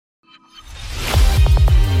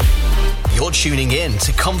You're tuning in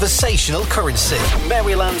to Conversational Currency,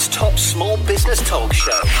 Maryland's top small business talk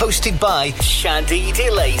show, hosted by Shadi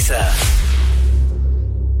DeLaser.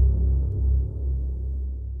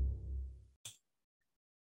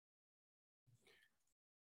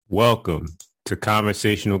 Welcome to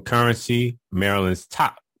Conversational Currency, Maryland's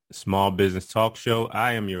top small business talk show.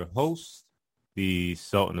 I am your host, the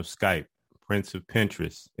Sultan of Skype, Prince of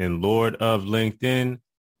Pinterest, and Lord of LinkedIn,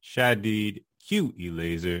 Shadid Q.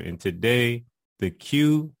 Elaser. And today, the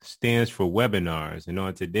Q stands for webinars. And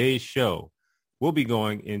on today's show, we'll be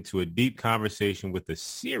going into a deep conversation with a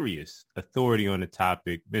serious authority on the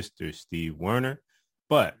topic, Mr. Steve Werner.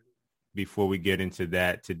 But before we get into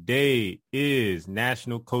that, today is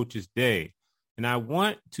National Coaches Day. And I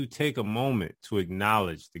want to take a moment to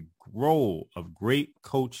acknowledge the role of great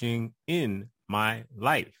coaching in my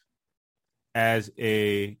life. As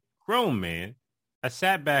a grown man, I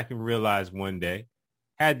sat back and realized one day,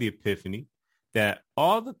 had the epiphany, that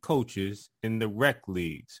all the coaches in the rec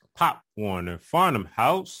leagues, Pop Warner, Farnham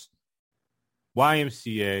House,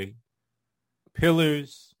 YMCA,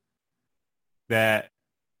 pillars that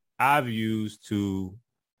I've used to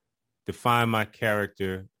define my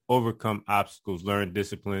character, overcome obstacles, learn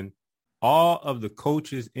discipline, all of the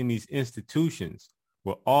coaches in these institutions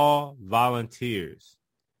were all volunteers.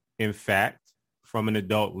 In fact, from an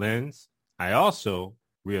adult lens, I also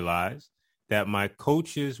realized that my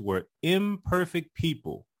coaches were imperfect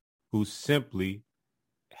people who simply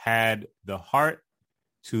had the heart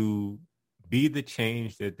to be the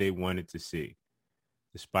change that they wanted to see.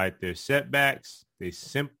 Despite their setbacks, they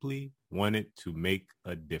simply wanted to make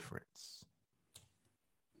a difference.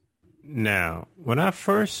 Now, when I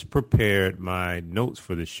first prepared my notes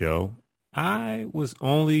for the show, I was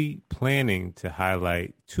only planning to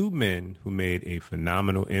highlight two men who made a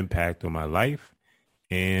phenomenal impact on my life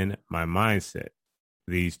and my mindset.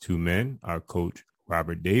 These two men are Coach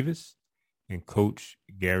Robert Davis and Coach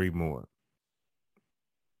Gary Moore.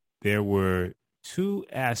 There were two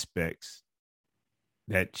aspects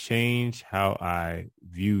that changed how I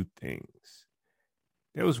viewed things.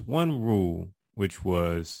 There was one rule, which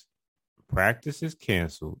was practice is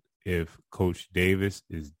canceled if Coach Davis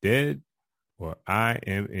is dead or I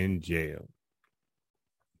am in jail.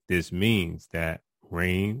 This means that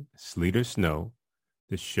rain, sleet, or snow,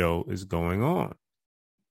 the show is going on.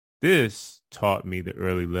 This taught me the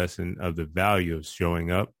early lesson of the value of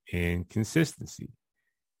showing up and consistency.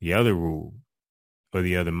 The other rule, or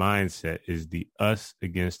the other mindset, is the us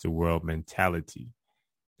against the world mentality.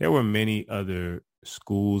 There were many other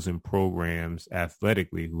schools and programs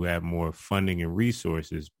athletically who have more funding and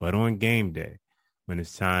resources, but on game day, when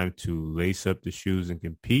it's time to lace up the shoes and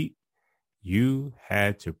compete, you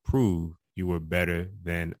had to prove you were better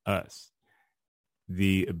than us.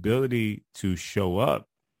 The ability to show up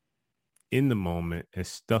in the moment has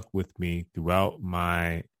stuck with me throughout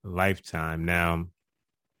my lifetime. Now,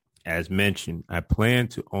 as mentioned, I plan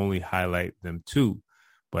to only highlight them two,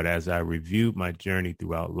 but as I reviewed my journey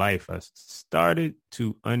throughout life, I started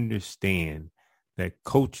to understand that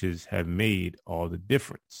coaches have made all the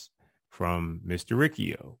difference. From Mr.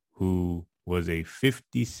 Riccio, who was a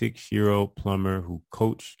 56-year-old plumber who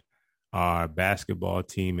coached our basketball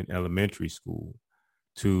team in elementary school,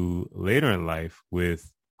 to later in life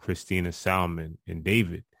with Christina Salmon and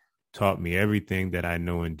David, taught me everything that I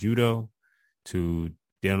know in judo, to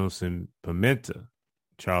Denelson Pimenta,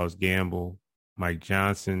 Charles Gamble, Mike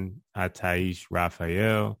Johnson, Ataish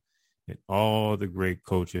Raphael, and all the great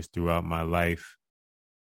coaches throughout my life.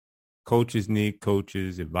 Coaches need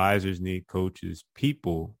coaches, advisors need coaches,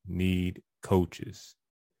 people need coaches.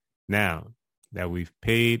 Now that we've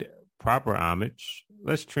paid proper homage,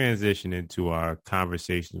 let's transition into our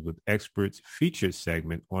Conversations with Experts featured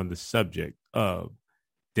segment on the subject of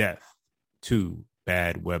death to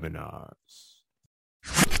bad webinars.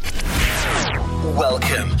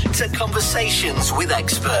 Welcome to Conversations with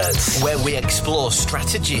Experts, where we explore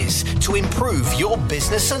strategies to improve your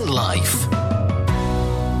business and life.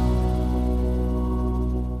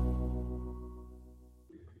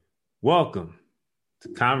 Welcome to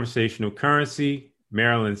Conversational Currency,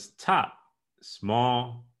 Maryland's top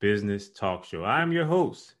small business talk show. I'm your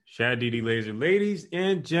host, Shadi DeLaser. Ladies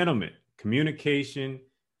and gentlemen, communication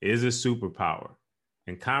is a superpower,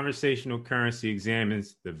 and Conversational Currency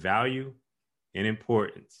examines the value and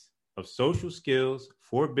importance of social skills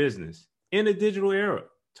for business in a digital era,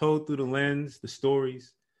 told through the lens, the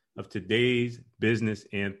stories of today's business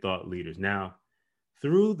and thought leaders. Now,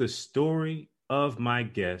 through the story of my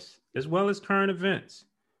guests, as well as current events,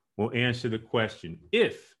 we'll answer the question,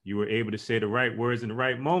 if you were able to say the right words in the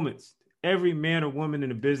right moments, every man or woman in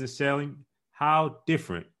the business selling, how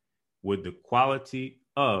different would the quality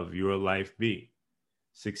of your life be?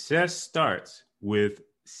 Success starts with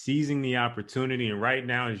seizing the opportunity, and right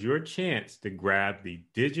now is your chance to grab the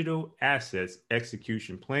Digital Assets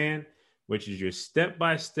Execution Plan, which is your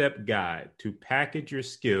step-by-step guide to package your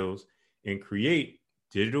skills and create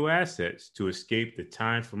digital assets to escape the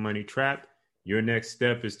time for money trap. Your next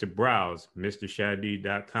step is to browse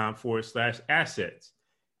mrshadid.com/assets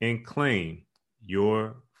and claim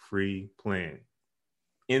your free plan.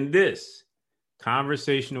 In this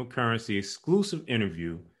conversational currency exclusive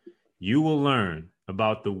interview, you will learn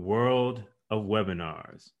about the world of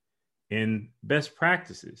webinars and best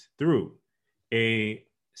practices through a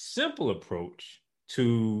simple approach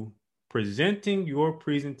to presenting your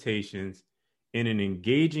presentations in an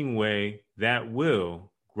engaging way that will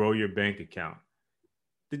grow your bank account.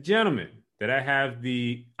 The gentleman that I have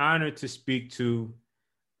the honor to speak to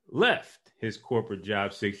left his corporate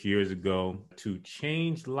job 6 years ago to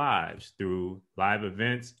change lives through live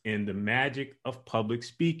events and the magic of public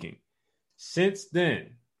speaking. Since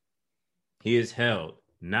then, he has held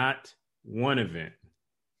not one event,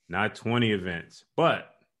 not 20 events,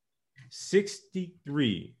 but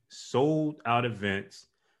 63 sold out events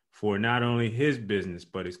for not only his business,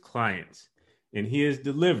 but his clients. And he has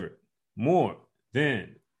delivered more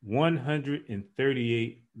than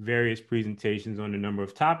 138 various presentations on a number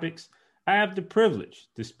of topics. I have the privilege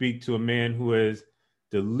to speak to a man who has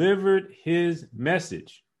delivered his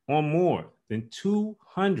message on more than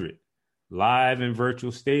 200 live and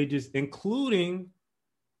virtual stages, including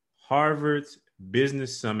Harvard's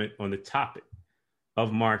Business Summit on the topic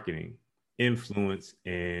of marketing, influence,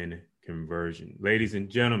 and conversion. Ladies and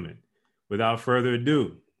gentlemen, without further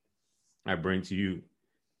ado, I bring to you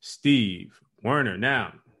Steve Werner.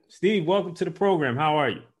 Now, Steve, welcome to the program. How are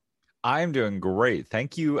you? I'm doing great.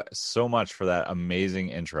 Thank you so much for that amazing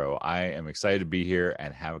intro. I am excited to be here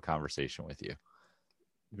and have a conversation with you.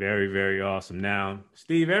 Very, very awesome. Now,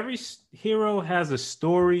 Steve, every hero has a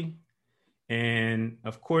story, and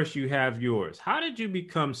of course you have yours. How did you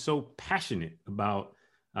become so passionate about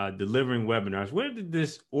delivering webinars? Where did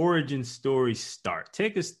this origin story start?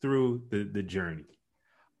 Take us through the journey.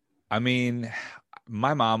 I mean,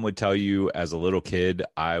 my mom would tell you as a little kid,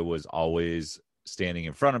 I was always standing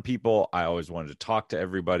in front of people. I always wanted to talk to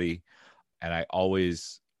everybody. And I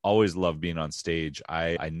always loved being on stage.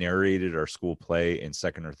 I narrated our school play in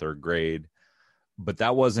second or third grade, but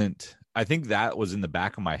I think that was in the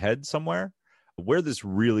back of my head somewhere. Where this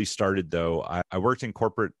really started though, I worked in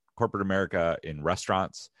corporate America in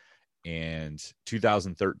restaurants. And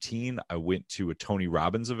 2013, I went to a Tony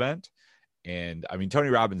Robbins event. And I mean, Tony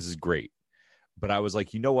Robbins is great, but I was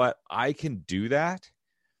like, you know what? I can do that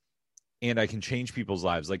and I can change people's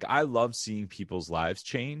lives. Like, I love seeing people's lives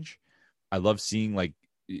change. I love seeing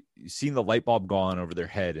the light bulb go on over their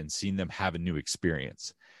head and seeing them have a new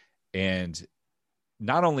experience. And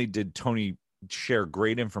not only did Tony share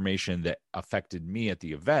great information that affected me at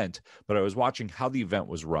the event, but I was watching how the event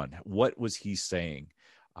was run. What was he saying?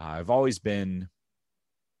 I've always been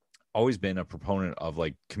a proponent of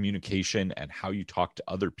like communication, and how you talk to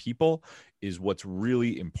other people is what's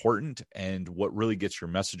really important and what really gets your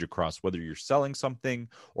message across, whether you're selling something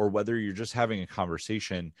or whether you're just having a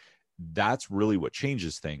conversation. That's really what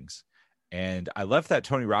changes things. And I left that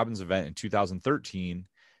Tony Robbins event in 2013.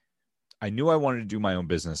 I knew I wanted to do my own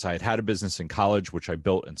business. I had a business in college, which I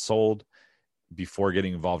built and sold before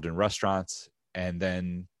getting involved in restaurants. And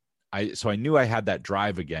then I knew I had that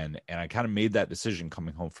drive again. And I kind of made that decision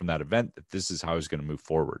coming home from that event that this is how I was going to move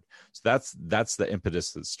forward. So that's the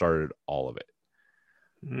impetus that started all of it.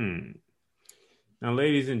 Now,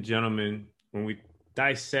 ladies and gentlemen, when we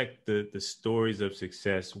dissect the stories of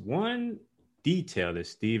success, one detail that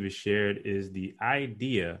Steve has shared is the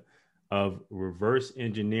idea of reverse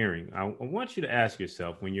engineering. I want you to ask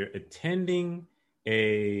yourself, when you're attending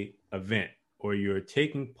a event or you're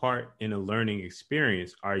taking part in a learning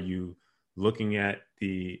experience, are you looking at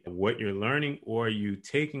what you're learning, or are you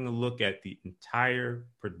taking a look at the entire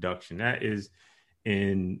production? That is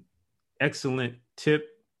an excellent tip,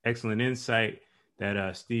 excellent insight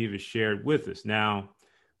that Steve has shared with us. Now,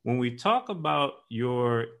 when we talk about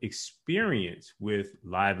your experience with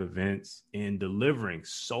live events and delivering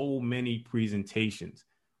so many presentations,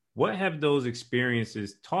 what have those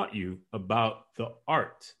experiences taught you about the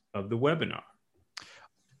art of the webinar?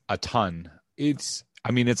 A ton. It's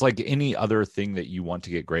like any other thing that you want to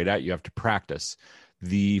get great at, you have to practice.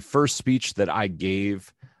 The first speech that I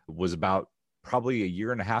gave was about probably a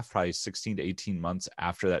year and a half, probably 16 to 18 months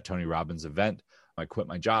after that Tony Robbins event. I quit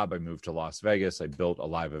my job. I moved to Las Vegas. I built a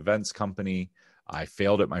live events company. I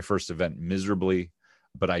failed at my first event miserably.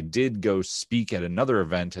 but I did go speak at another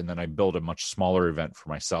event, and then I built a much smaller event for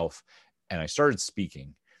myself, and I started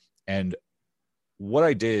speaking. And what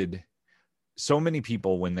I did, so many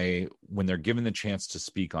people, when they're given the chance to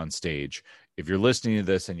speak on stage, if you're listening to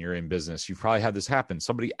this and you're in business, you've probably had this happen.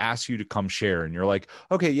 Somebody asks you to come share, and you're like,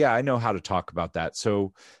 okay, yeah, I know how to talk about that.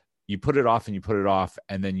 So you put it off and you put it off,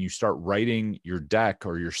 and then you start writing your deck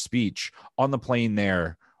or your speech on the plane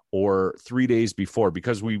there or 3 days before,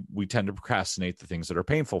 because we tend to procrastinate the things that are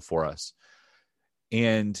painful for us.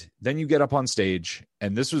 And then you get up on stage,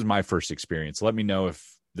 and this was my first experience. Let me know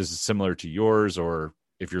if this is similar to yours, or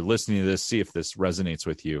if you're listening to this, see if this resonates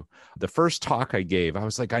with you. The first talk I gave, I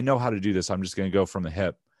was like, I know how to do this. I'm just going to go from the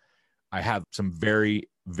hip. I have some very,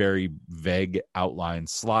 very vague outline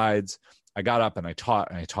slides. I got up and I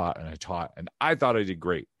taught and I taught and I taught, and I thought I did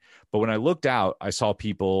great. But when I looked out, I saw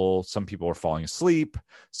some people were falling asleep.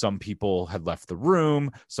 Some people had left the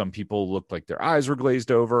room. Some people looked like their eyes were glazed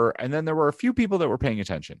over. And then there were a few people that were paying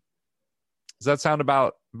attention. Does that sound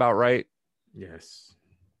about right? Yes.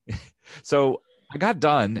 So I got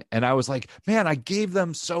done and I was like, man, I gave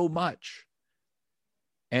them so much.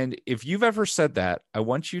 And if you've ever said that, I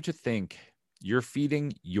want you to think you're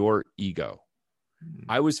feeding your ego.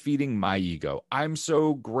 I was feeding my ego. I'm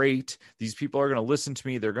so great. These people are going to listen to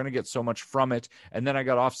me. They're going to get so much from it. And then I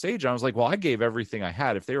got off stage and I was like, well, I gave everything I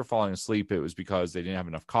had. If they were falling asleep, it was because they didn't have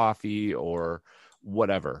enough coffee or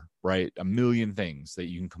whatever, right? A million things that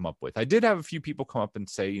you can come up with. I did have a few people come up and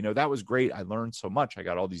say, that was great. I learned so much. I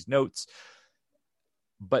got all these notes,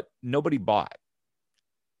 but nobody bought.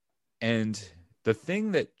 And the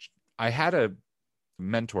thing that I had a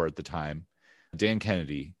mentor at the time, Dan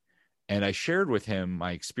Kennedy, and I shared with him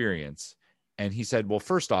my experience. And he said, well,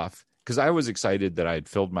 first off, because I was excited that I had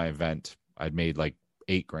filled my event. I'd made like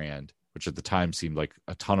 $8,000, which at the time seemed like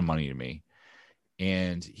a ton of money to me.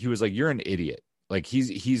 And he was like, you're an idiot. Like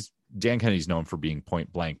he's Dan Kennedy's known for being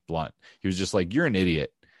point blank blunt. He was just like, you're an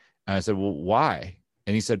idiot. And I said, well, why?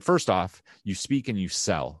 And he said, first off, you speak and you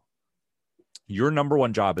sell. Your number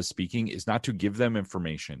one job as speaking is not to give them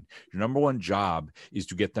information. Your number one job is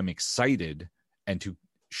to get them excited and to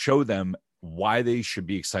show them why they should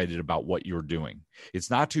be excited about what you're doing. It's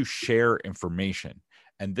not to share information.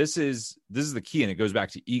 And this is the key. And it goes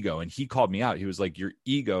back to ego. And he called me out. He was like, your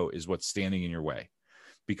ego is what's standing in your way.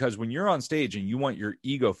 Because when you're on stage and you want your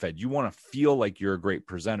ego fed, you want to feel like you're a great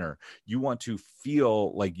presenter. You want to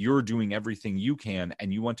feel like you're doing everything you can,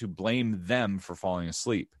 and you want to blame them for falling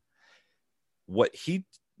asleep. What he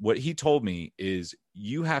told me is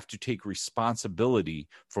you have to take responsibility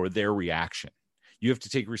for their reaction. You have to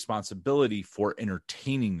take responsibility for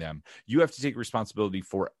entertaining them. You have to take responsibility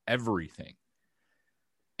for everything.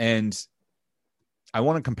 And I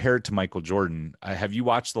want to compare it to Michael Jordan. Have you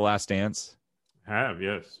watched The Last Dance? I have,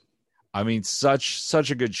 yes. I mean,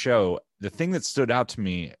 such a good show. The thing that stood out to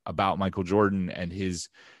me about Michael Jordan and his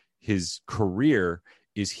career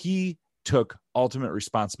is he took ultimate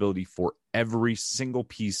responsibility for every single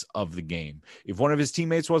piece of the game. If one of his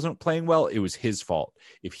teammates wasn't playing well, it was his fault.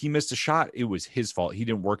 If he missed a shot, it was his fault. He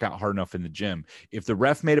didn't work out hard enough in the gym. If the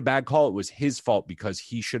ref made a bad call, it was his fault because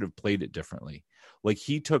he should have played it differently. Like,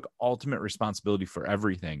 he took ultimate responsibility for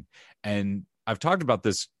everything. And I've talked about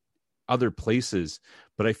this other places,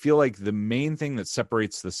 but I feel like the main thing that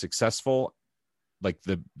separates the successful, like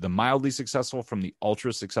the mildly successful, from the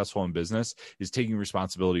ultra successful in business, is taking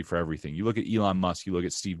responsibility for everything. You look at Elon Musk, you look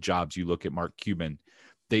at Steve Jobs, you look at Mark Cuban.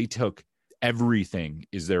 They took everything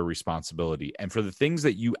is their responsibility. And for the things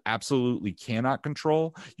that you absolutely cannot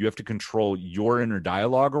control, you have to control your inner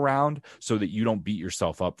dialogue around so that you don't beat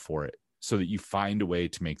yourself up for it, so that you find a way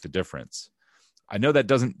to make the difference. I know that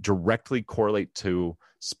doesn't directly correlate to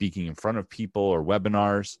speaking in front of people or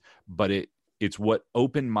webinars, but it's what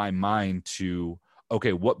opened my mind to,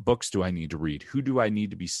 okay, what books do I need to read? Who do I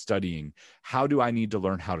need to be studying? How do I need to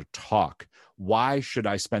learn how to talk? Why should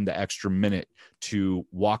I spend the extra minute to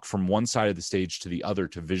walk from one side of the stage to the other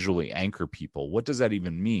to visually anchor people? What does that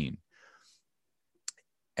even mean?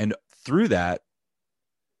 And through that,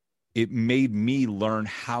 it made me learn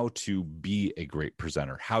how to be a great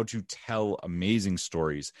presenter, how to tell amazing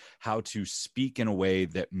stories, how to speak in a way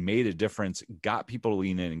that made a difference, got people to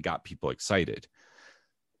lean in, and got people excited.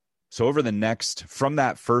 So from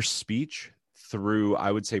that first speech through, I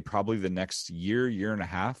would say probably the next year and a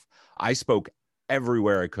half, I spoke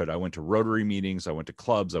everywhere I could. I went to Rotary meetings, I went to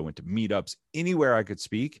clubs, I went to meetups, anywhere I could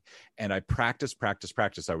speak. And I practiced.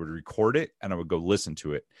 I would record it and I would go listen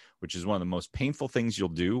to it, which is one of the most painful things you'll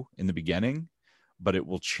do in the beginning, but it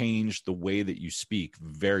will change the way that you speak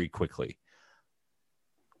very quickly.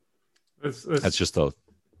 Let's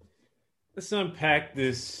unpack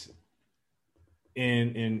this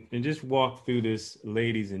and just walk through this,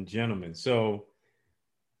 ladies and gentlemen. So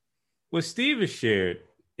what Steve has shared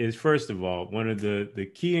is, first of all, one of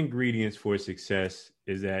the key ingredients for success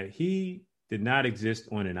is that he did not exist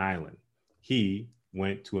on an island. He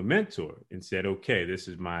went to a mentor and said, okay, this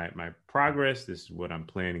is my progress. This is what I'm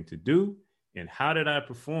planning to do. And how did I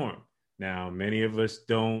perform? Now, many of us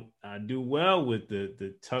don't do well with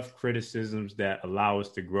the tough criticisms that allow us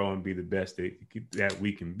to grow and be the best that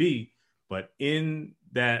we can be. But in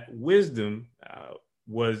that wisdom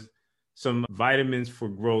was some vitamins for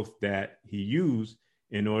growth that he used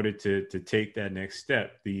in order to take that next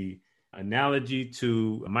step. The analogy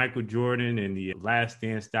to Michael Jordan and the Last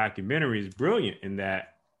Dance documentary is brilliant in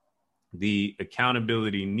that the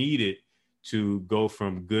accountability needed to go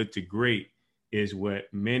from good to great is what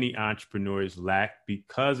many entrepreneurs lack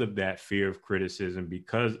because of that fear of criticism,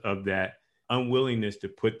 because of that unwillingness to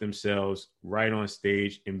put themselves right on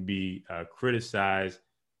stage and be criticized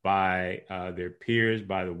by their peers,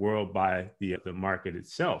 by the world, by the market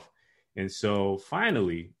itself. And so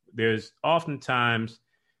finally, there's oftentimes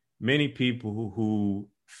many people who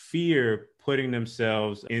fear putting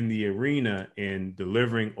themselves in the arena and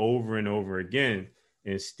delivering over and over again.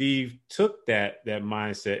 And Steve took that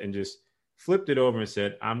mindset and just flipped it over and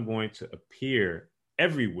said, I'm going to appear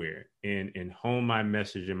everywhere and hone my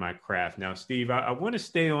message and my craft. Now, Steve, I want to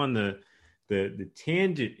stay on the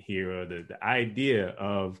tangent here, or the idea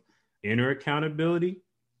of inner accountability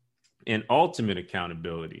and ultimate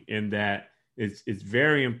accountability, in that it's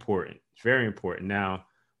very important. It's very important. Now,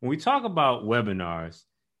 when we talk about webinars,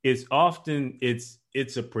 it's often it's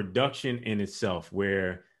a production in itself,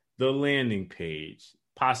 where the landing page,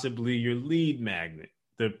 possibly your lead magnet,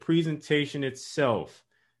 the presentation itself,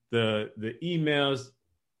 the emails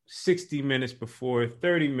 60 minutes before,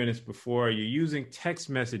 30 minutes before, you're using text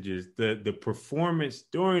messages, the performance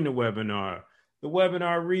during the webinar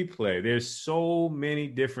replay. There's so many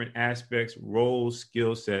different aspects, roles,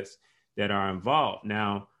 skill sets that are involved.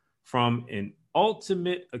 Now, from an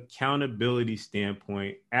ultimate accountability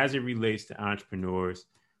standpoint, as it relates to entrepreneurs,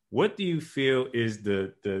 what do you feel is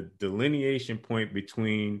the delineation point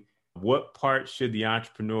between what part should the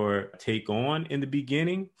entrepreneur take on in the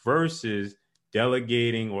beginning versus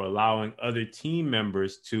delegating or allowing other team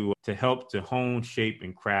members to help to hone, shape,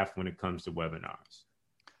 and craft when it comes to webinars?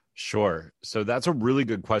 Sure. So that's a really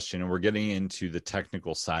good question. And we're getting into the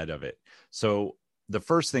technical side of it. So the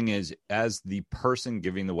first thing is, as the person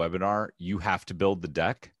giving the webinar, you have to build the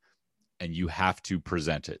deck and you have to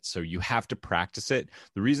present it. So you have to practice it.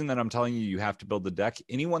 The reason that I'm telling you have to build the deck,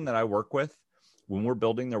 anyone that I work with, when we're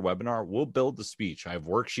building their webinar, we'll build the speech. I have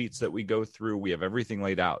worksheets that we go through. We have everything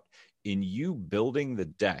laid out. In you building the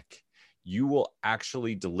deck, you will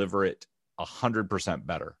actually deliver it 100%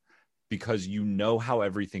 better, because you know how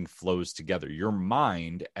everything flows together. Your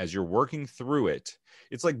mind, as you're working through it,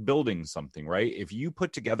 it's like building something, right? If you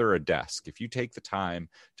put together a desk, if you take the time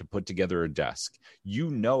to put together a desk, you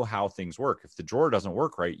know how things work. If the drawer doesn't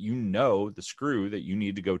work right, you know the screw that you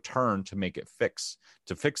need to go turn to make it fix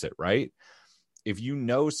it, right? If you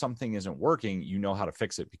know something isn't working, you know how to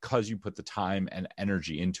fix it because you put the time and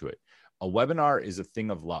energy into it. A webinar is a thing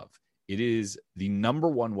of love. It is the number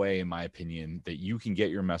one way, in my opinion, that you can get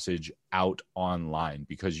your message out online,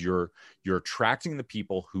 because you're attracting the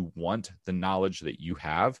people who want the knowledge that you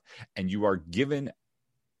have, and you are given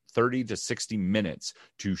 30 to 60 minutes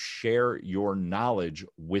to share your knowledge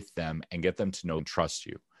with them and get them to know and trust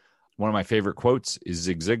you. One of my favorite quotes is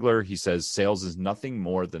Zig Ziglar. He says, sales is nothing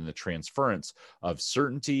more than the transference of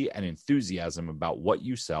certainty and enthusiasm about what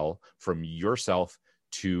you sell from yourself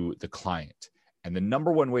to the client. And the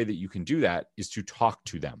number one way that you can do that is to talk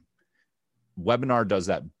to them. Webinar does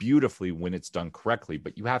that beautifully when it's done correctly,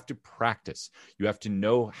 but you have to practice. You have to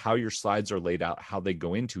know how your slides are laid out, how they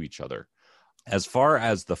go into each other. As far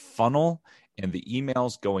as the funnel and the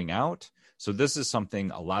emails going out, so this is something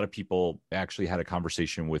a lot of people, actually had a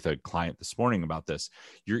conversation with a client this morning about this.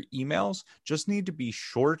 Your emails just need to be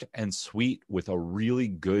short and sweet with a really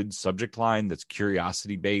good subject line that's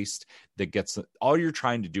curiosity based, that gets, all you're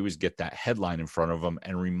trying to do is get that headline in front of them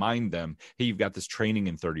and remind them, hey, you've got this training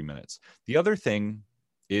in 30 minutes. The other thing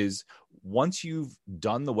is, once you've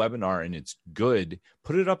done the webinar and it's good,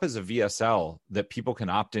 put it up as a VSL that people can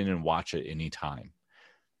opt in and watch at any time.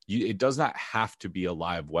 It does not have to be a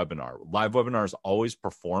live webinar. Live webinars always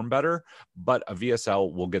perform better, but a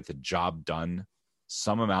VSL will get the job done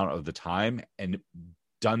some amount of the time, and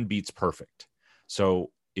done beats perfect.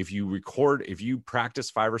 So if you practice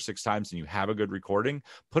 5 or 6 times and you have a good recording,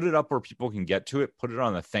 put it up where people can get to it. Put it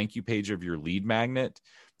on the thank you page of your lead magnet.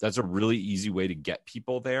 That's a really easy way to get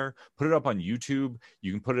people there. Put it up on YouTube.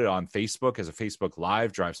 You can put it on Facebook as a Facebook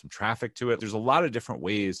Live, drive some traffic to it. There's a lot of different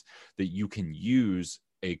ways that you can use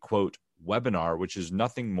a quote webinar, which is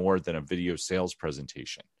nothing more than a video sales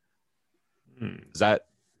presentation. Does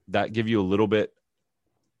that give you a little bit?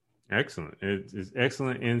 Excellent. It's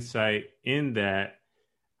excellent insight in that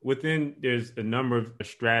there's a number of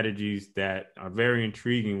strategies that are very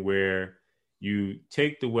intriguing where you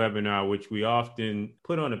take the webinar, which we often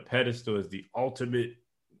put on a pedestal as the ultimate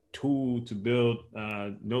tool to build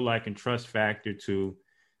know, like, and trust factor, to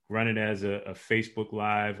run it as a Facebook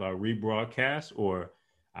Live rebroadcast, or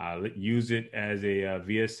use it as a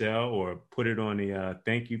VSL, or put it on a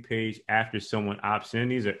thank you page after someone opts in.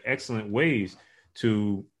 These are excellent ways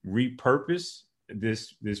to repurpose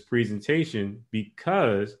this presentation,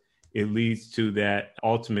 because it leads to that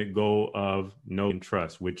ultimate goal of know and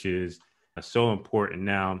trust, which is so important.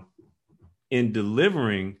 Now, in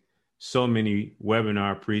delivering so many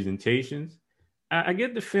webinar presentations, I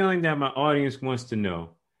get the feeling that my audience wants to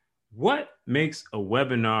know, what makes a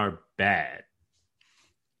webinar bad?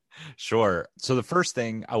 Sure. So the first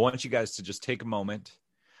thing, I want you guys to just take a moment,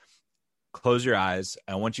 close your eyes.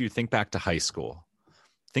 I want you to think back to high school.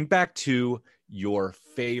 Think back to your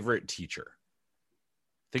favorite teacher.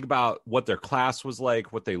 Think about what their class was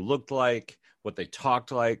like, what they looked like, what they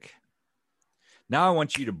talked like. Now I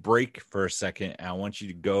want you to break for a second, and I want you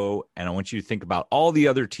to go and I want you to think about all the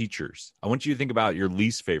other teachers. I want you to think about your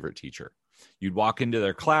least favorite teacher. You'd walk into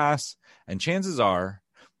their class, and chances are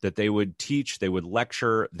that they would teach, they would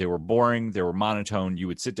lecture, they were boring, they were monotone. You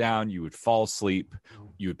would sit down, you would fall asleep,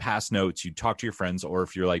 you would pass notes, you'd talk to your friends, or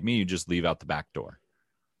if you're like me, you just leave out the back door.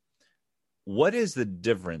 What is the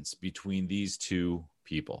difference between these two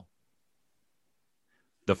people?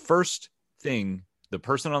 The first thing, the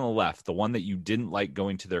person on the left, the one that you didn't like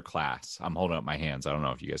going to their class, I'm holding up my hands, I don't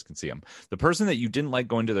know if you guys can see them. The person that you didn't like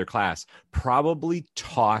going to their class probably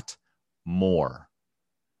taught more.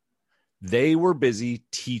 They were busy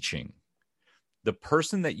teaching. The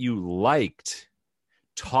person that you liked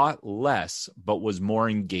taught less, but was more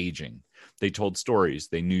engaging. They told stories.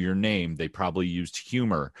 They knew your name. They probably used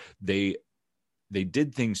humor. They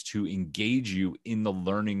did things to engage you in the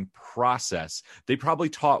learning process. They probably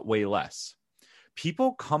taught way less.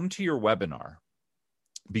 People come to your webinar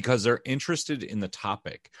because they're interested in the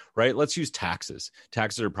topic, right? Let's use taxes.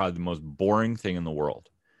 Taxes are probably the most boring thing in the world.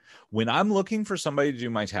 When I'm looking for somebody to do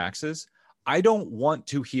my taxes, I don't want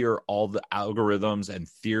to hear all the algorithms and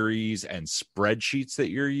theories and spreadsheets that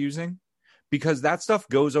you're using, because that stuff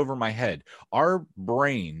goes over my head. Our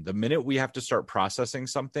brain, the minute we have to start processing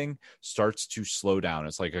something, starts to slow down.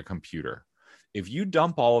 It's like a computer. If you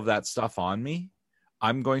dump all of that stuff on me,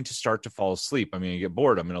 I'm going to start to fall asleep. I'm going to get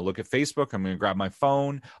bored. I'm going to look at Facebook. I'm going to grab my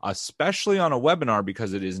phone, especially on a webinar,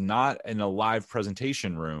 because it is not in a live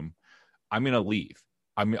presentation room. I'm going to leave.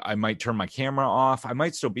 I might turn my camera off. I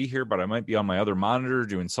might still be here, but I might be on my other monitor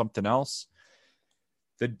doing something else.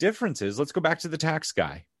 The difference is, let's go back to the tax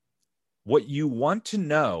guy. What you want to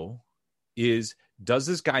know is, does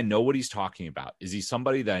this guy know what he's talking about? Is he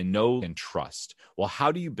somebody that I know and trust? Well,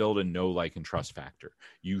 how do you build a know, like, and trust factor?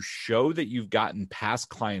 You show that you've gotten past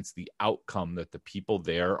clients the outcome that the people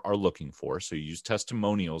there are looking for. So you use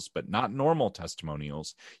testimonials, but not normal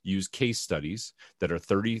testimonials. Use case studies that are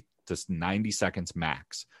 30 to 90 seconds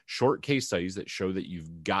max. Short case studies that show that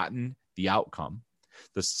you've gotten the outcome.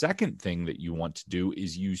 The second thing that you want to do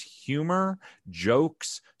is use humor,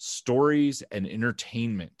 jokes, stories, and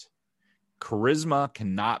entertainment. Charisma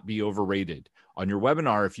cannot be overrated. On your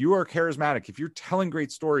webinar, if you are charismatic, if you're telling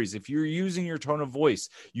great stories, if you're using your tone of voice,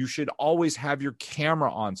 you should always have your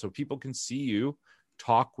camera on so people can see you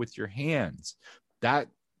talk with your hands. That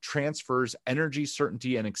transfers energy,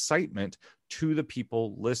 certainty, and excitement to the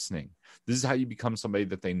people listening. This is how you become somebody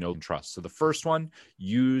that they know and trust. So the first one,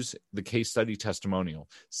 use the case study testimonial.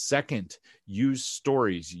 Second, use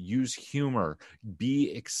stories, use humor,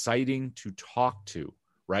 be exciting to talk to,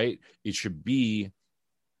 right? It should be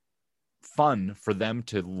fun for them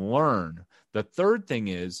to learn. The third thing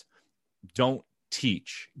is, don't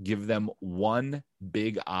teach. Give them one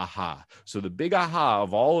big aha. So the big aha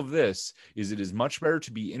of all of this is, it is much better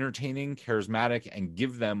to be entertaining, charismatic, and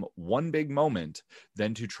give them one big moment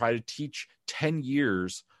than to try to teach 10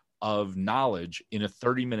 years of knowledge in a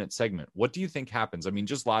 30-minute segment. What do you think happens? I mean,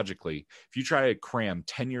 just logically, if you try to cram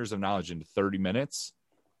 10 years of knowledge into 30 minutes,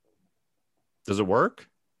 does it work?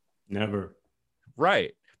 Never.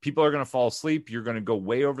 Right. People are going to fall asleep. You're going to go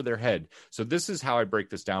way over their head. So this is how I break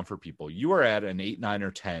this down for people. You are at an 8, 9,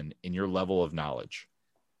 or 10 in your level of knowledge.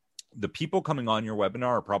 The people coming on your webinar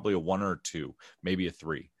are probably a 1 or a 2, maybe a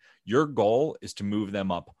 3. Your goal is to move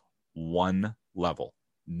them up 1 level,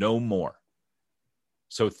 no more.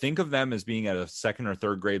 So think of them as being at a 2nd or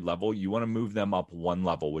 3rd grade level. You want to move them up 1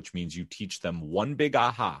 level, which means you teach them one big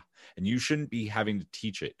aha, and you shouldn't be having to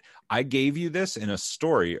teach it. I gave you this in a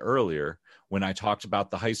story earlier when I talked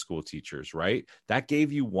about the high school teachers, right? That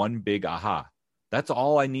gave you one big aha. That's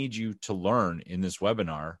all I need you to learn in this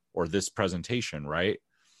webinar or this presentation, right?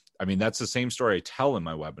 I mean, that's the same story I tell in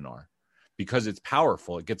my webinar because it's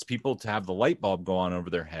powerful. It gets people to have the light bulb go on over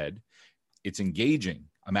their head. It's engaging.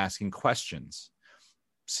 I'm asking questions.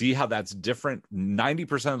 See how that's different?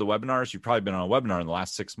 90% of the webinars, you've probably been on a webinar in the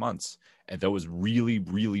last 6 months, and that was really,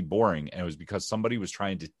 really boring. And it was because somebody was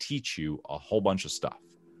trying to teach you a whole bunch of stuff.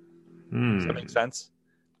 Does that make sense?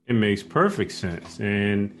 It makes perfect sense.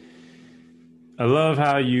 And I love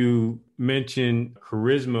how you mentioned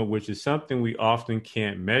charisma, which is something we often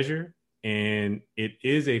can't measure. And it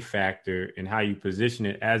is a factor in how you position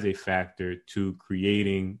it as a factor to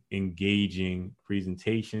creating engaging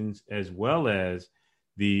presentations, as well as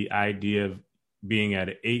the idea of being at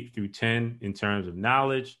an 8 through 10 in terms of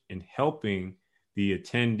knowledge and helping the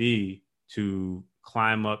attendee to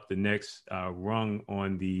climb up the next rung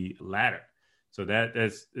on the ladder. So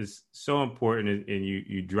that's so important, and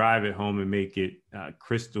you drive it home and make it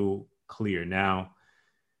crystal clear. Now,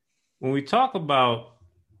 when we talk about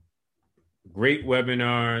great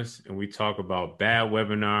webinars and we talk about bad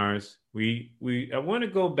webinars, I want to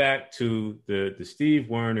go back to the Steve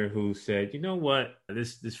Werner who said, you know what,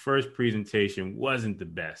 this first presentation wasn't the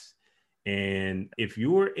best. And if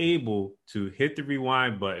you were able to hit the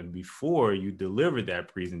rewind button before you delivered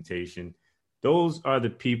that presentation, those are the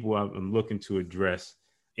people I'm looking to address.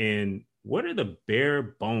 And what are the bare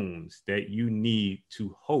bones that you need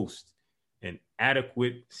to host an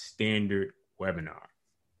adequate standard webinar?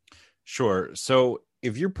 Sure. So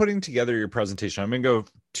if you're putting together your presentation, I'm going to go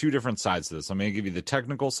 2 different sides to this. I'm going to give you the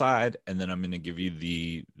technical side, and then I'm going to give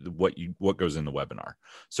you what goes in the webinar.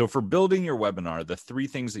 So for building your webinar, the 3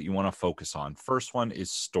 things that you want to focus on. First one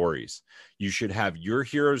is stories. You should have your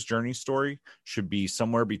hero's journey story should be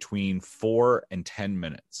somewhere between 4 and 10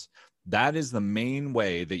 minutes. That is the main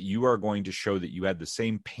way that you are going to show that you had the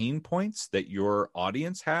same pain points that your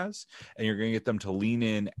audience has, and you're going to get them to lean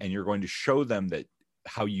in, and you're going to show them that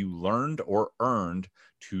how you learned or earned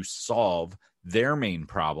to solve their main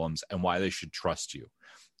problems and why they should trust you.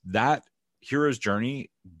 That hero's journey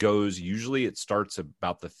it starts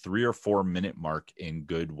about the 3 or 4 minute mark in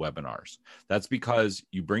good webinars. That's because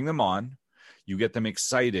you bring them on, you get them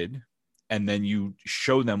excited, and then you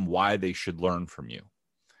show them why they should learn from you.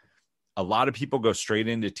 A lot of people go straight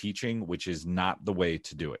into teaching, which is not the way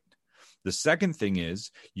to do it. The second thing is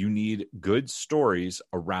you need good stories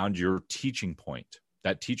around your teaching point.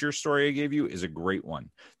 That teacher story I gave you is a great one.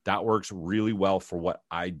 That works really well for what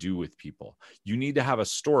I do with people. You need to have a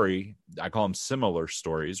story. I call them similar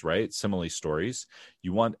stories, right? Simile stories.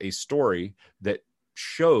 You want a story that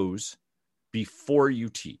shows before you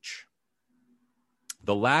teach.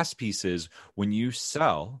 The last piece is when you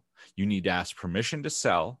sell, you need to ask permission to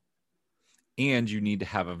sell, and you need to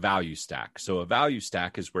have a value stack. So a value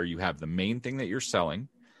stack is where you have the main thing that you're selling.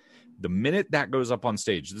 The minute that goes up on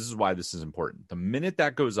stage, this is why this is important. The minute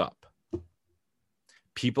that goes up,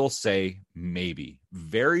 people say maybe.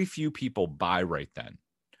 Very few people buy right then.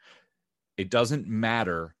 It doesn't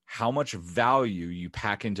matter how much value you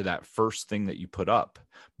pack into that first thing that you put up.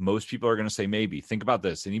 Most people are going to say maybe. Think about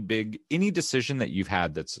this. Any decision that you've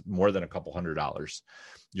had that's more than a couple $100,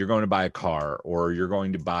 you're going to buy a car, or you're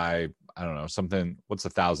going to buy, I don't know, something. What's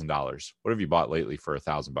 $1,000? What have you bought lately for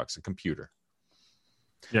 $1,000? A computer.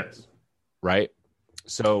 Yes. Right?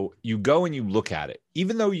 So you go and you look at it.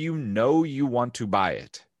 Even though you know you want to buy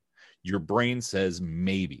it, your brain says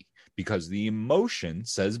maybe, because the emotion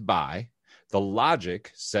says buy. The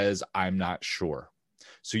logic says I'm not sure.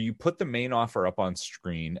 So you put the main offer up on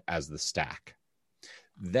screen as the stack.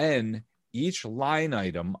 Then each line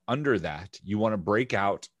item under that, you want to break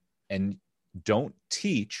out and don't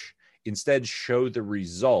teach. Instead, show the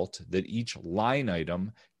result that each line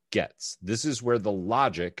item gets. This is where the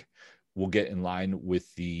logic will get in line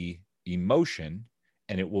with the emotion,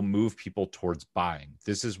 and it will move people towards buying.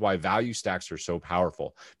 This is why value stacks are so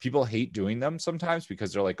powerful. People hate doing them sometimes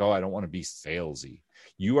because they're like, oh, I don't want to be salesy.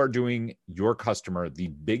 You are doing your customer the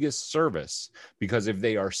biggest service, because if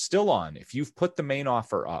they are still on, if you've put the main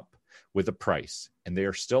offer up, with a price and they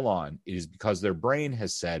are still on, it is because their brain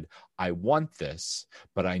has said, I want this,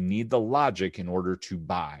 but I need the logic in order to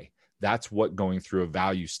buy. That's what going through a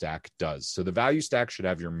value stack does. So the value stack should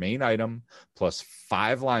have your main item plus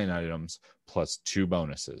 5 line items plus 2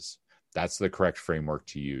 bonuses. That's the correct framework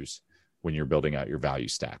to use when you're building out your value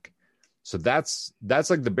stack. So that's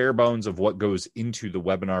like the bare bones of what goes into the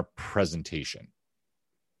webinar presentation.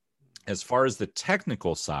 As far as the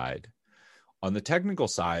technical side, on the technical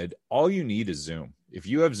side, all you need is Zoom. If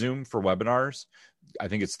you have Zoom for webinars, I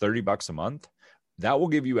think it's $30 a month. That will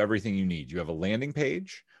give you everything you need. You have a landing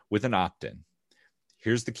page with an opt-in.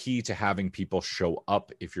 Here's the key to having people show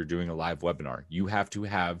up if you're doing a live webinar. You have to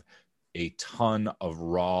have a ton of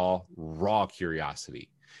raw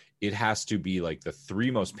curiosity. It has to be like the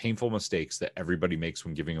 3 most painful mistakes that everybody makes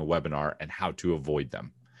when giving a webinar and how to avoid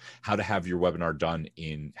them. How to have your webinar done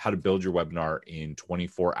how to build your webinar in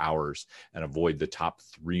 24 hours and avoid the top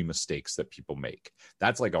 3 mistakes that people make.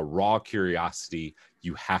 That's like a raw curiosity.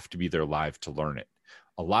 You have to be there live to learn it.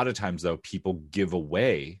 A lot of times, though, people give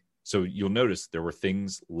away. So you'll notice there were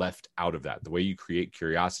things left out of that. The way you create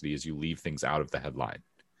curiosity is you leave things out of the headline.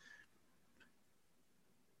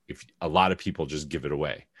 If a lot of people just give it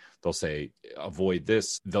away, they'll say, avoid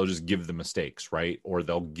this. They'll just give the mistakes, right? Or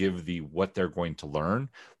they'll give what they're going to learn,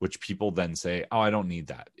 which people then say, oh, I don't need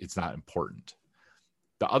that. It's not important.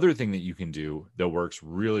 The other thing that you can do that works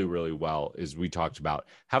really, really well is we talked about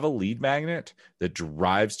have a lead magnet that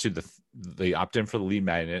drives to the opt-in for the lead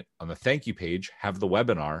magnet on the thank you page, have the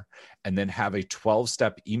webinar, and then have a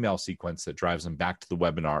 12-step email sequence that drives them back to the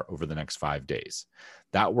webinar over the next 5 days.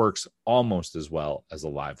 That works almost as well as a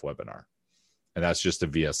live webinar. And that's just a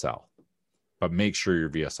VSL. But make sure your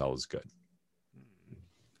VSL is good.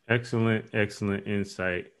 Excellent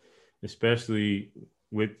insight, especially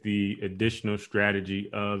with the additional strategy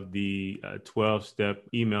of the 12-step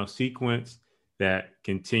email sequence that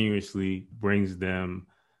continuously brings them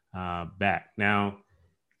back. Now,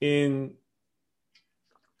 in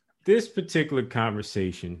this particular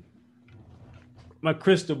conversation, my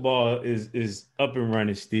crystal ball is up and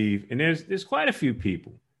running, Steve, and there's quite a few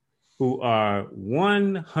people who are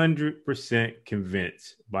 100%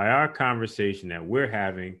 convinced by our conversation that we're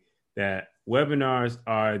having that webinars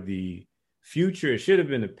are the future. It should have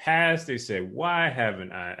been the past. They say, why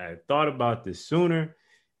haven't I thought about this sooner?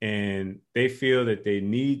 And they feel that they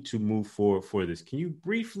need to move forward for this. Can you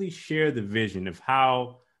briefly share the vision of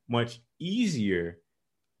how much easier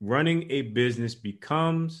running a business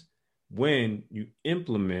becomes when you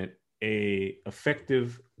implement a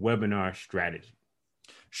effective webinar strategy?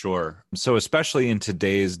 Sure. So especially in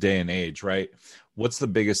today's day and age, right? What's the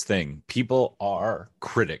biggest thing? People are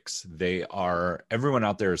critics. Everyone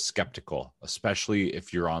out there is skeptical, especially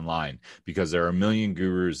if you're online, because there are a million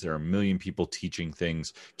gurus, there are a million people teaching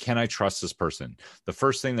things. Can I trust this person? The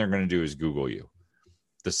first thing they're going to do is Google you.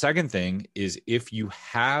 The second thing is if you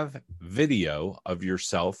have video of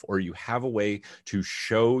yourself or you have a way to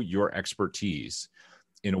show your expertise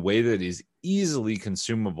in a way that is easily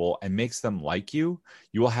consumable and makes them like you,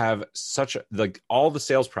 you will have all the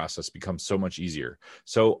sales process becomes so much easier.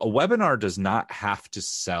 So a webinar does not have to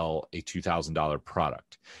sell a $2,000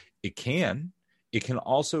 product. It can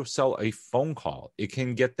also sell a phone call. It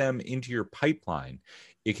can get them into your pipeline.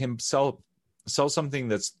 It can sell something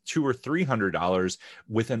that's $200 or $300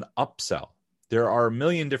 with an upsell. There are a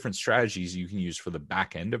million different strategies you can use for the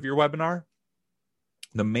back end of your webinar.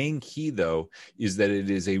 The main key, though, is that it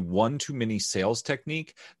is a one-to-many sales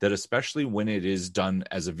technique that, especially when it is done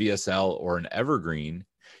as a VSL or an evergreen,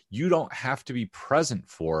 you don't have to be present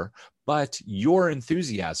for, but your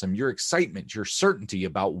enthusiasm, your excitement, your certainty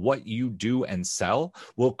about what you do and sell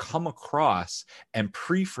will come across and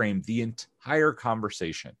pre-frame the entire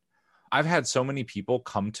conversation. I've had so many people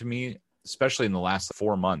come to me, especially in the last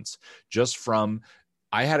 4 months,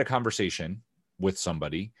 I had a conversation with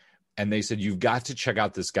somebody and they said, you've got to check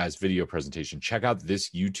out this guy's video presentation. Check out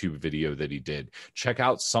this YouTube video that he did. Check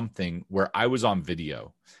out something where I was on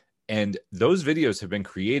video. And those videos have been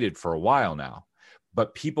created for a while now.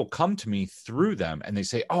 But people come to me through them and they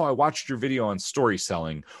say, oh, I watched your video on story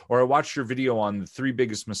selling, or I watched your video on the 3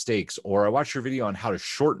 biggest mistakes, or I watched your video on how to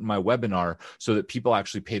shorten my webinar so that people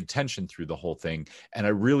actually paid attention through the whole thing. And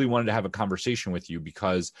I really wanted to have a conversation with you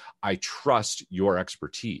because I trust your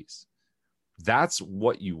expertise. That's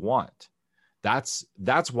what you want. That's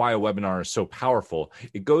why a webinar is so powerful.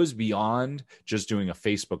 It goes beyond just doing a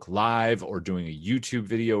Facebook Live or doing a YouTube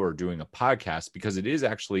video or doing a podcast, because it is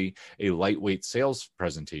actually a lightweight sales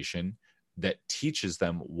presentation that teaches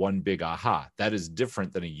them one big aha. That is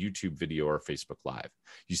different than a YouTube video or a Facebook Live.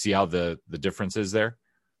 You see how the difference is there?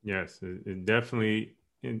 Yes, it definitely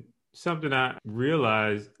something I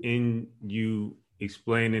realized in you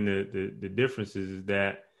explaining the differences is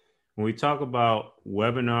that when we talk about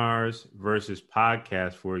webinars versus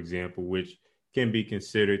podcasts, for example, which can be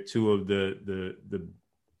considered two of the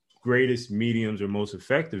greatest mediums or most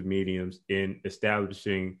effective mediums in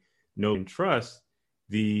establishing know and trust,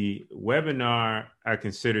 the webinar I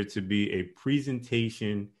consider to be a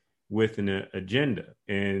presentation with an agenda.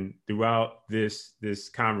 And throughout this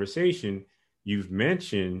conversation, you've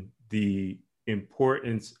mentioned the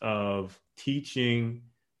importance of teaching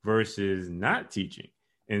versus not teaching.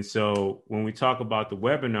 And so when we talk about the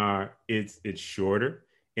webinar, it's shorter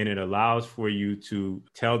and it allows for you to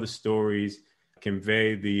tell the stories,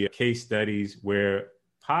 convey the case studies, where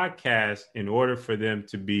podcasts, in order for them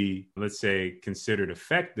to be, let's say, considered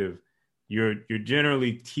effective, you're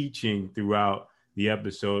generally teaching throughout the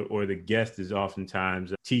episode, or the guest is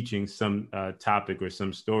oftentimes teaching some topic or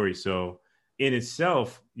some story. So in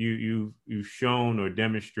itself, you've shown or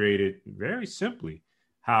demonstrated very simply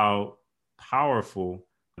how powerful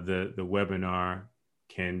the webinar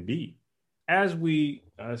can be. As we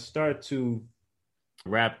start to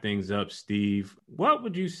wrap things up, Steve, what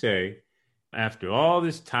would you say after all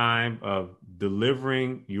this time of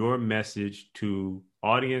delivering your message to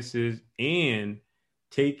audiences and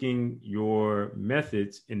taking your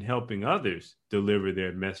methods and helping others deliver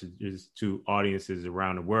their messages to audiences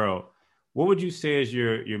around the world? What would you say is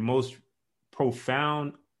your most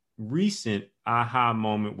profound recent aha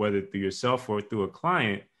moment, whether through yourself or through a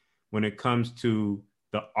client, when it comes to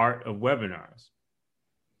the art of webinars?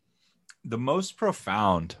 The most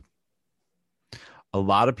profound, a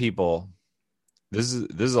lot of people, this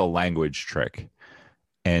is a language trick,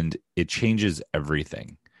 and it changes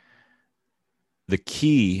everything.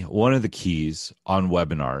 One of the keys on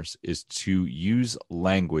webinars is to use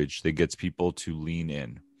language that gets people to lean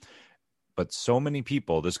in. But so many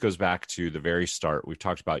people, this goes back to the very start. We've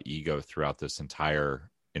talked about ego throughout this entire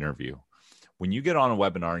interview. When you get on a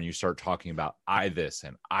webinar and you start talking about I this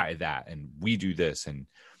and I that, and we do this, and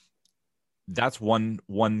that's one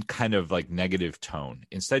kind of like negative tone.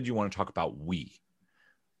 Instead, you want to talk about we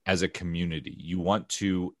as a community. You want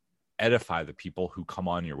to edify the people who come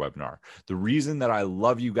on your webinar. The reason that I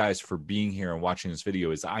love you guys for being here and watching this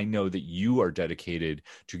video is I know that you are dedicated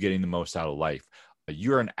to getting the most out of life.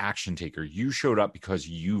 You're an action taker. You showed up because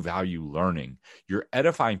you value learning. You're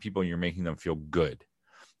edifying people and you're making them feel good.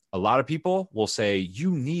 A lot of people will say,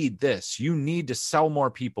 you need this. You need to sell more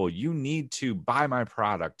people. You need to buy my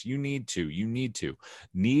product. You need to.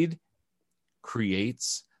 Need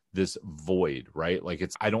creates this void, right? Like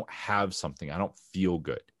I don't have something. I don't feel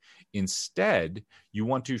good. Instead, you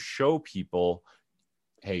want to show people,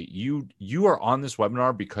 hey, you are on this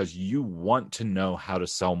webinar because you want to know how to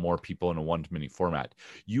sell more people in a one-to-many format.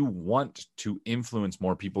 You want to influence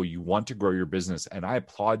more people. You want to grow your business. And I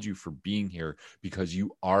applaud you for being here because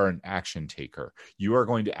you are an action taker. You are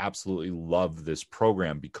going to absolutely love this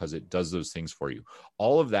program because it does those things for you.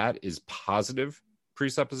 All of that is positive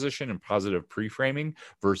presupposition and positive pre-framing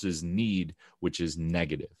versus need, which is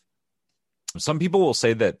negative. Some people will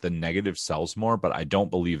say that the negative sells more, but I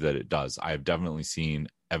don't believe that it does. I have definitely seen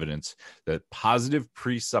evidence that positive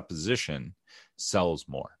presupposition sells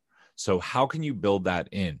more. So how can you build that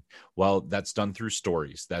in? Well, that's done through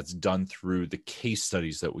stories. That's done through the case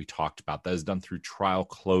studies that we talked about. That is done through trial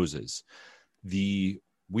closes. There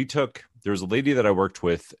was a lady that I worked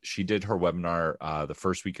with. She did her webinar the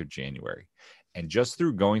first week of January. And just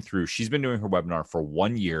through going through, she's been doing her webinar for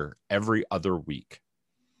 1 year, every other week.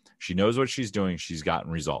 She knows what she's doing. She's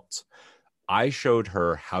gotten results. I showed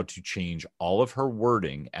her how to change all of her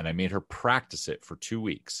wording, and I made her practice it for 2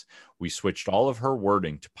 weeks. We switched all of her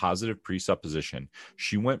wording to positive presupposition.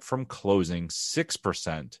 She went from closing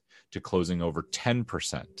 6% to closing over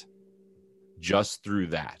 10% just through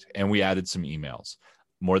that. And we added some emails.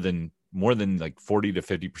 More than like 40 to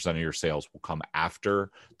 50% of your sales will come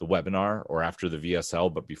after the webinar or after the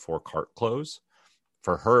VSL, but before cart close.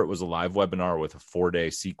 For her, it was a live webinar with a 4-day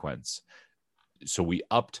sequence. So we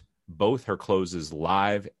upped both her closes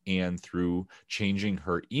live and through changing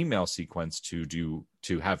her email sequence to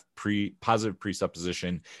have positive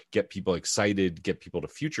presupposition, get people excited, get people to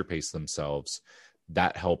future pace themselves.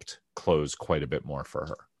 That helped close quite a bit more for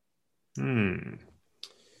her.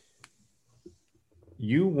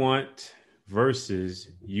 You want versus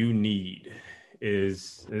you need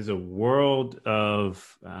is a world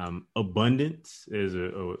of abundance. Is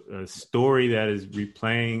a story that is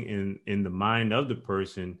replaying in the mind of the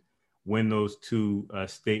person when those two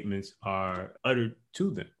statements are uttered to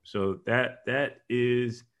them. So that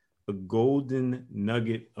is a golden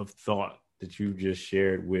nugget of thought that you just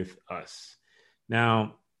shared with us.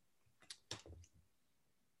 Now,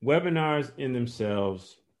 webinars in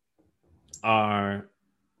themselves are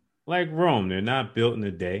like Rome. They're not built in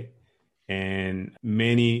a day. And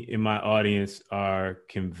many in my audience are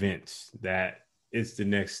convinced that it's the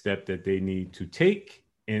next step that they need to take.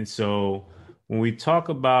 And so when we talk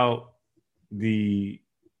about the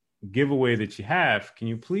giveaway that you have, can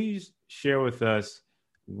you please share with us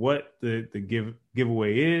what the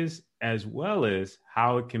giveaway is, as well as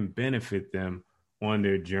how it can benefit them on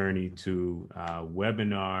their journey to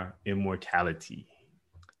webinar immortality?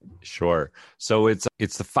 Sure. So it's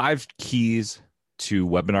the 5 keys to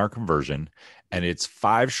webinar conversion, and it's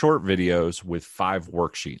 5 short videos with 5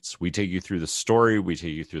 worksheets. We take you through the story, we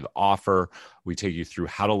take you through the offer, we take you through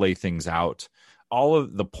how to lay things out. All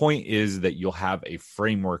of the point is that you'll have a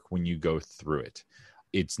framework when you go through it.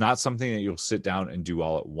 It's not something that you'll sit down and do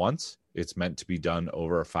all at once. It's meant to be done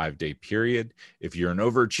over a 5-day period. If you're an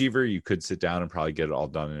overachiever, you could sit down and probably get it all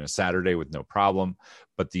done in a Saturday with no problem.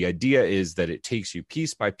 But the idea is that it takes you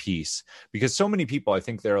piece by piece, because so many people, I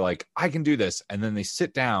think they're like, I can do this. And then they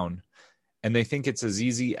sit down and they think it's as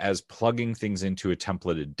easy as plugging things into a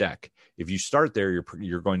templated deck. If you start there,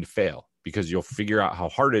 you're going to fail, because you'll figure out how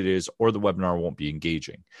hard it is, or the webinar won't be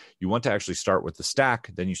engaging. You want to actually start with the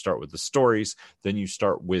stack, then you start with the stories, then you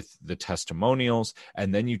start with the testimonials,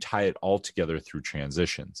 and then you tie it all together through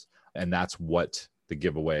transitions. And that's what the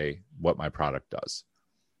giveaway, what my product does.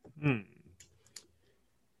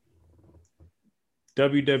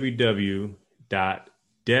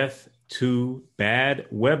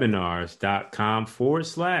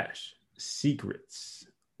 www.death2badwebinars.com/secrets.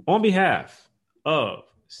 On behalf of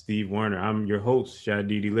Steve Werner, I'm your host,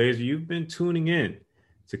 Shadidi Laser. You've been tuning in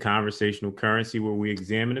to Conversational Currency, where we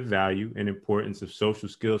examine the value and importance of social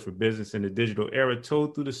skills for business in the digital era,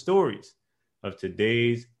 told through the stories of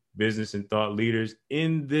today's business and thought leaders.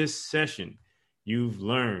 In this session, you've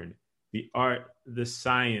learned the art, the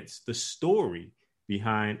science, the story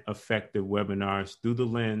behind effective webinars through the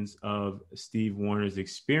lens of Steve Werner's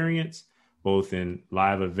experience, both in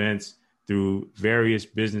live events, through various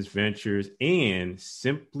business ventures, and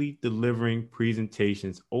simply delivering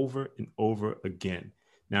presentations over and over again.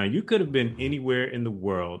 Now, you could have been anywhere in the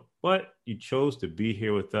world, but you chose to be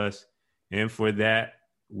here with us. And for that,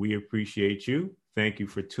 we appreciate you. Thank you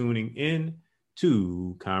for tuning in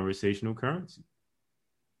to Conversational Currency.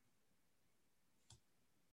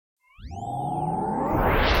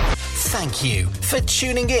 Thank you for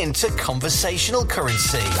tuning in to Conversational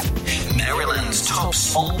Currency, Maryland's top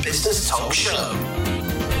small business talk show.